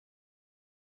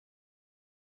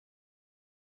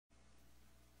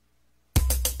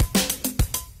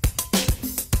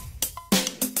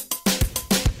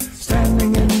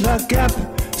gap,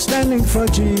 standing for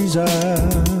Jesus,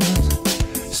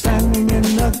 standing in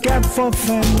the gap for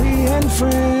family and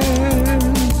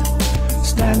friends,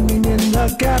 standing in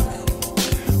the gap,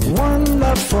 one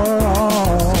love for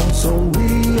all, so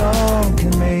we all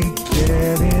can make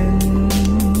it in.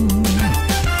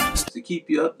 To keep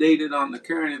you updated on the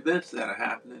current events that are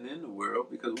happening in the world,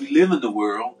 because we live in the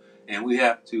world and we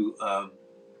have to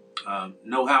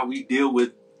know how we deal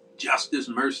with justice,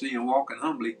 mercy, and walking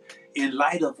humbly in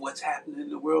light of what's happening in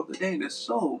the world today. There's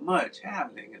so much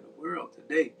happening in the world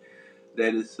today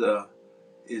that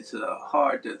it's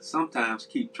hard to sometimes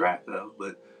keep track of,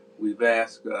 but we've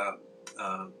asked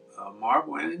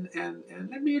Marvel, and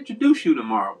let me introduce you to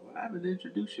Marvel. I haven't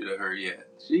introduced you to her yet.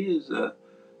 She is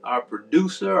our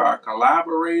producer, our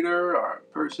collaborator, our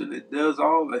person that does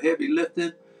all the heavy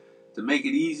lifting to make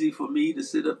it easy for me to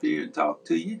sit up here and talk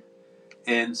to you.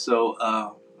 And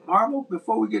so, Marvel,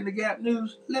 before we get into Gap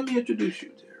News, let me introduce you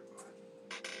to everybody.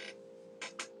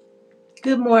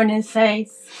 Good morning,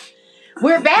 Saints.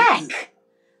 We're back.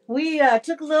 We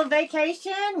took a little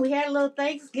vacation. We had a little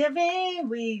Thanksgiving.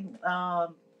 We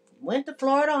went to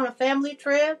Florida on a family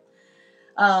trip.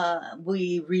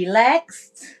 We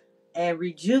relaxed and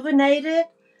rejuvenated,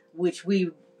 which we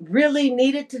really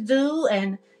needed to do.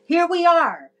 And here we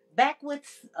are, back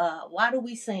with Why Do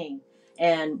We Sing?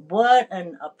 And what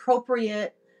an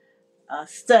appropriate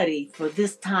study for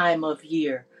this time of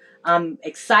year. I'm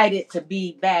excited to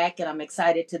be back, and I'm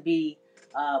excited to be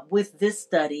with this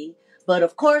study. But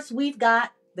of course, we've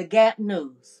got the Gap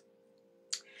News.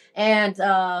 And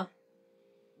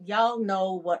y'all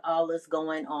know what all is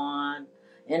going on.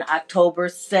 In October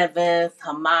 7th,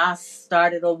 Hamas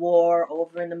started a war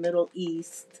over in the Middle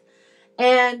East.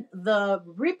 And the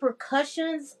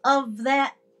repercussions of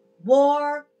that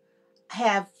war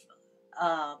have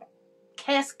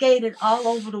cascaded all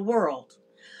over the world.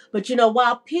 But,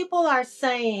 while people are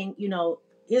saying,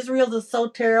 Israel is so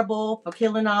terrible for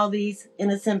killing all these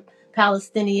innocent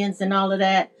Palestinians and all of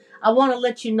that, I want to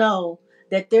let you know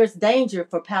that there's danger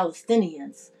for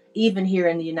Palestinians, even here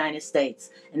in the United States.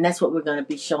 And that's what we're going to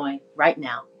be showing right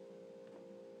now.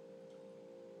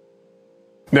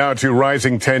 Now to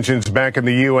rising tensions back in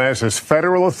the U.S. as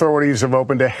federal authorities have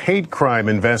opened a hate crime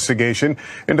investigation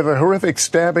into the horrific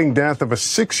stabbing death of a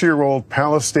 6-year-old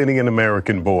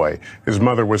Palestinian-American boy. His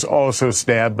mother was also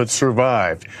stabbed but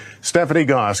survived. Stephanie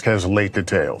Gosk has late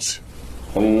details.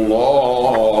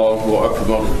 Allahu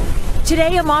Akbar.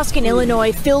 Today, a mosque in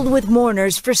Illinois filled with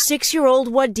mourners for 6-year-old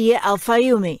Wadia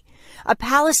Al-Fayumi, a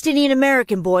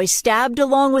Palestinian-American boy stabbed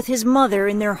along with his mother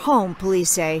in their home,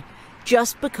 police say,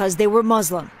 just because they were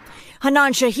Muslim.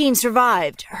 Hanan Shaheen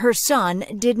survived. Her son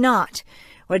did not.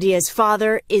 Wadia's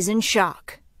father is in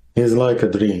shock. It's like a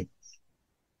dream.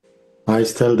 I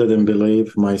still didn't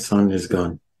believe my son is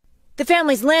gone. The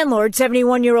family's landlord,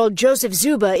 71-year-old Joseph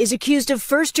Zuba, is accused of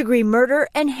first-degree murder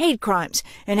and hate crimes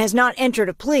and has not entered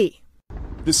a plea.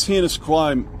 This heinous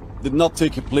crime did not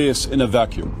take place in a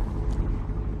vacuum.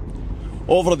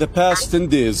 Over the past 10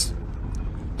 days,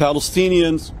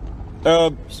 Palestinians,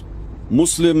 Arabs,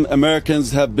 Muslim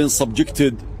Americans have been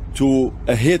subjected to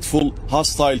a hateful,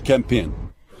 hostile campaign.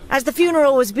 As the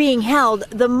funeral was being held,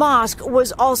 the mosque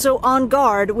was also on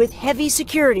guard with heavy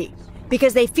security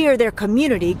because they fear their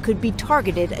community could be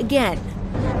targeted again.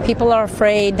 People are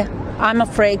afraid. I'm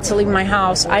afraid to leave my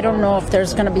house. I don't know if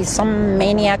there's going to be some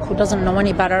maniac who doesn't know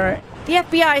any better. The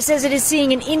FBI says it is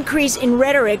seeing an increase in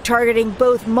rhetoric targeting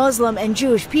both Muslim and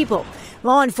Jewish people.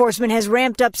 Law enforcement has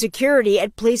ramped up security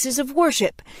at places of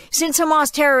worship. Since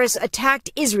Hamas terrorists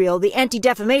attacked Israel, the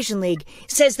Anti-Defamation League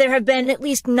says there have been at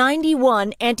least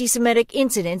 91 anti-Semitic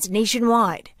incidents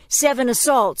nationwide, 7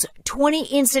 assaults, 20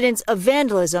 incidents of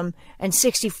vandalism, and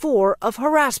 64 of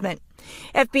harassment.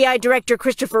 FBI Director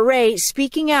Christopher Wray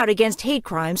speaking out against hate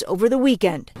crimes over the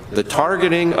weekend. The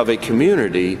targeting of a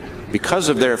community because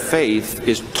of their faith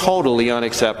is totally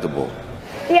unacceptable.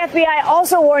 The FBI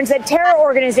also warns that terror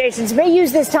organizations may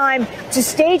use this time to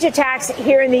stage attacks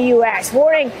here in the U.S.,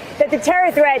 warning that the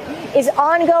terror threat is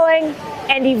ongoing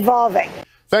and evolving.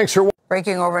 Thanks for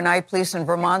breaking overnight. Police in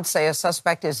Vermont say a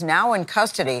suspect is now in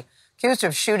custody, accused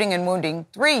of shooting and wounding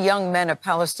 3 young men of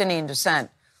Palestinian descent.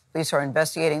 Police are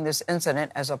investigating this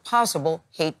incident as a possible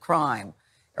hate crime.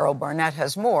 Errol Barnett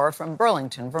has more from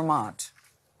Burlington, Vermont.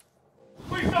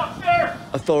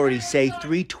 Authorities say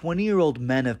 3 20-year-old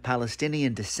men of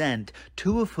Palestinian descent,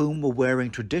 2 of whom were wearing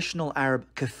traditional Arab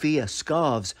keffiyeh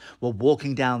scarves, were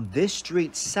walking down this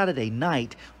street Saturday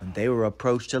night when they were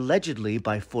approached allegedly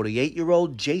by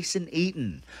 48-year-old Jason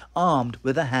Eaton, armed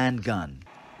with a handgun.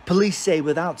 Police say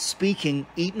without speaking,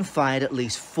 Eaton fired at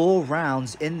least 4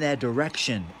 rounds in their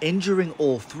direction, injuring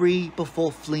all 3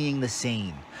 before fleeing the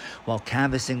scene. While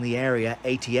canvassing the area,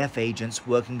 ATF agents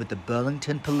working with the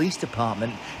Burlington Police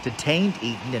Department detained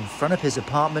Eaton in front of his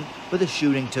apartment where the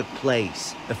shooting took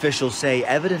place. Officials say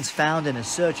evidence found in a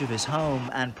search of his home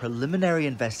and preliminary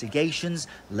investigations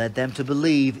led them to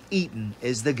believe Eaton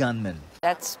is the gunman.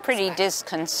 That's pretty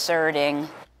disconcerting.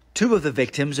 2 of the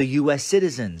victims are U.S.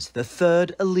 citizens, the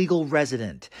 3rd a legal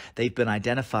resident. They've been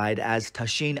identified as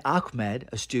Tashin Ahmed,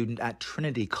 a student at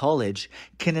Trinity College,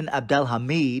 Kinan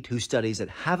Abdelhamid, who studies at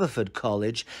Haverford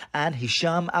College, and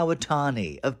Hisham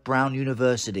Awatani of Brown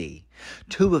University.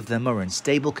 2 of them are in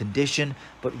stable condition,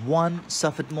 but 1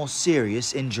 suffered more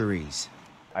serious injuries.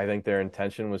 I think their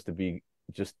intention was to be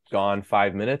just gone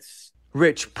 5 minutes.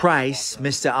 Rich Price,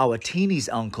 Mr. Awatini's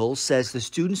uncle, says the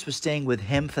students were staying with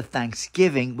him for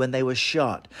Thanksgiving when they were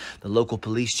shot. The local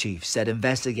police chief said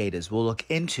investigators will look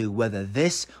into whether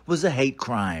this was a hate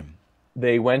crime.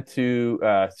 They went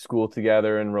to school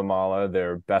together in Ramallah.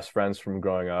 They're best friends from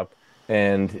growing up.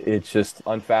 And it's just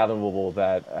unfathomable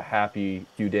that a happy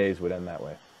few days would end that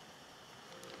way.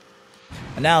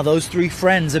 And now those 3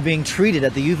 friends are being treated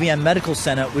at the UVM Medical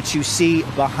Center, which you see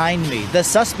behind me. The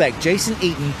suspect, Jason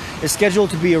Eaton, is scheduled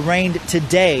to be arraigned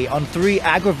today on 3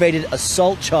 aggravated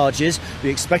assault charges. We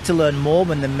expect to learn more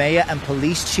when the mayor and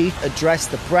police chief address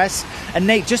the press. And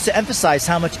Nate, just to emphasize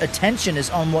how much attention is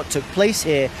on what took place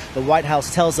here, the White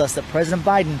House tells us that President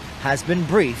Biden has been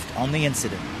briefed on the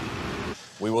incident.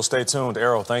 We will stay tuned.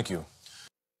 Errol, thank you.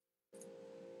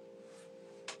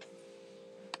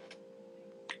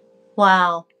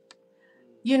 Wow.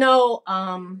 You know,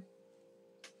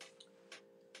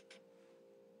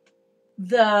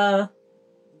 the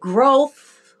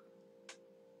growth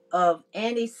of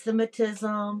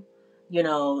anti-Semitism, you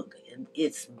know,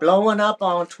 it's blowing up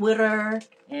on Twitter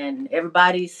and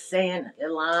everybody's saying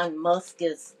Elon Musk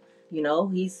is, you know,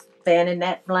 he's fanning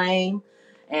that flame.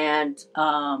 And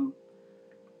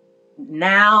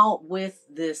now with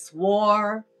this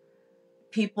war,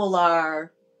 people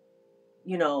are,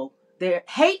 you know, their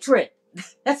hatred,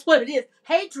 that's what it is.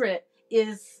 Hatred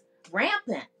is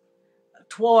rampant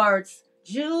towards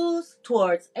Jews,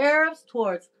 towards Arabs,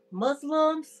 towards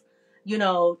Muslims. You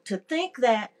know, to think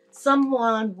that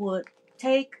someone would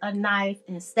take a knife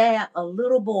and stab a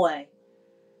little boy,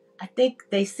 I think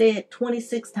they said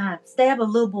 26 times, stab a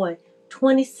little boy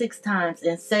 26 times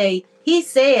and say, he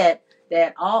said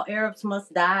that all Arabs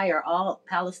must die or all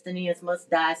Palestinians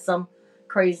must die, some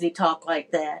crazy talk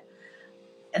like that.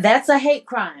 That's a hate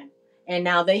crime. And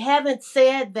now they haven't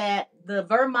said that the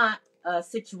Vermont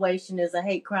situation is a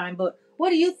hate crime, but what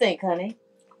do you think, honey?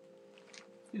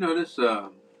 You know, this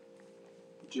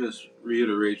just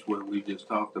reiterates what we just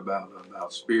talked about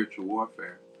spiritual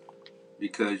warfare.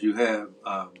 Because you have,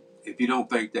 if you don't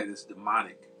think that it's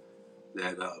demonic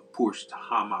that pushed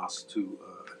Hamas to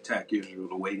attack Israel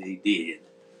the way they did,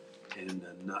 and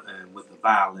with the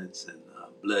violence and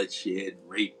bloodshed,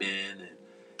 raping,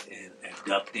 and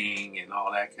abducting and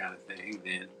all that kind of thing,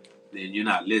 then you're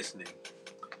not listening.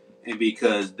 And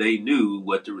because they knew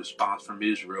what the response from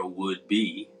Israel would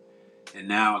be, and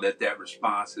now that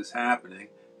response is happening,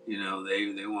 you know,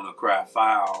 they want to cry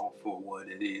foul for what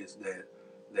it is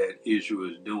that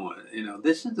Israel is doing. You know,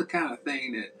 this is the kind of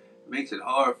thing that makes it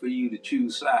hard for you to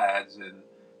choose sides and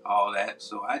all that.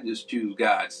 So I just choose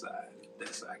God's side as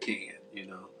best I can. You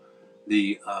know,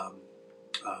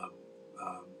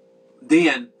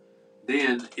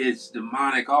 then it's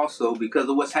demonic also because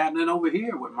of what's happening over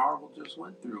here, what Marvel just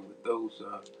went through with those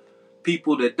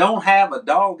people that don't have a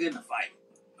dog in the fight.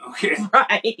 Okay,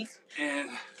 right, and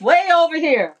way over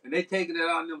here, and they taking it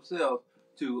on themselves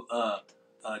to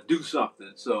do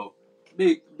something. So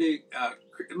big, it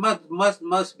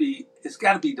must be. It's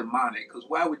got to be demonic, because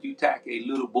why would you attack a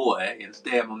little boy and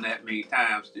stab him that many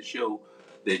times to show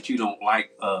that you don't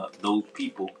like those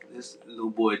people? This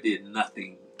little boy did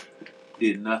nothing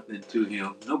to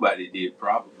him. Nobody did,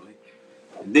 probably.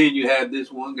 And then you have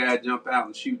this one guy jump out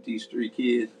and shoot these 3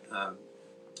 kids.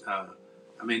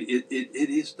 I mean, it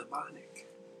is demonic.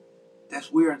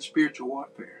 We're in spiritual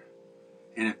warfare.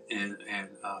 And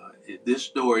if this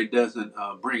story doesn't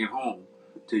bring it home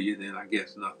to you, then I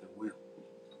guess nothing will.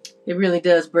 It really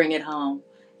does bring it home.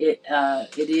 It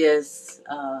is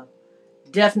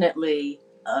definitely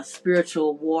a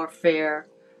spiritual warfare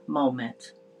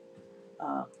moment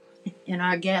in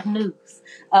our Gap News.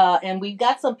 And we've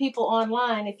got some people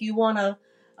online. If you want to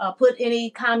put any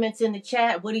comments in the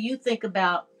chat, what do you think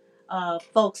about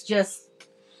folks just,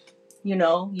 you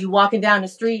know, you walking down the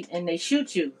street and they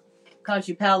shoot you because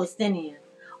you're Palestinian?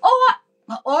 Oh,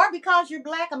 or because you're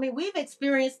black. I mean, we've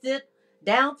experienced it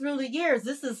down through the years.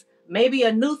 This is maybe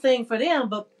a new thing for them,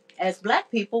 but as black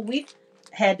people, we've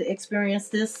had to experience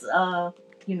this,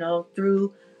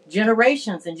 through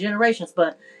generations and generations.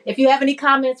 But if you have any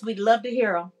comments, we'd love to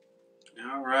hear them.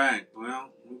 All right. Well,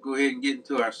 we'll go ahead and get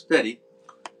into our study.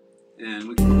 And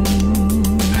we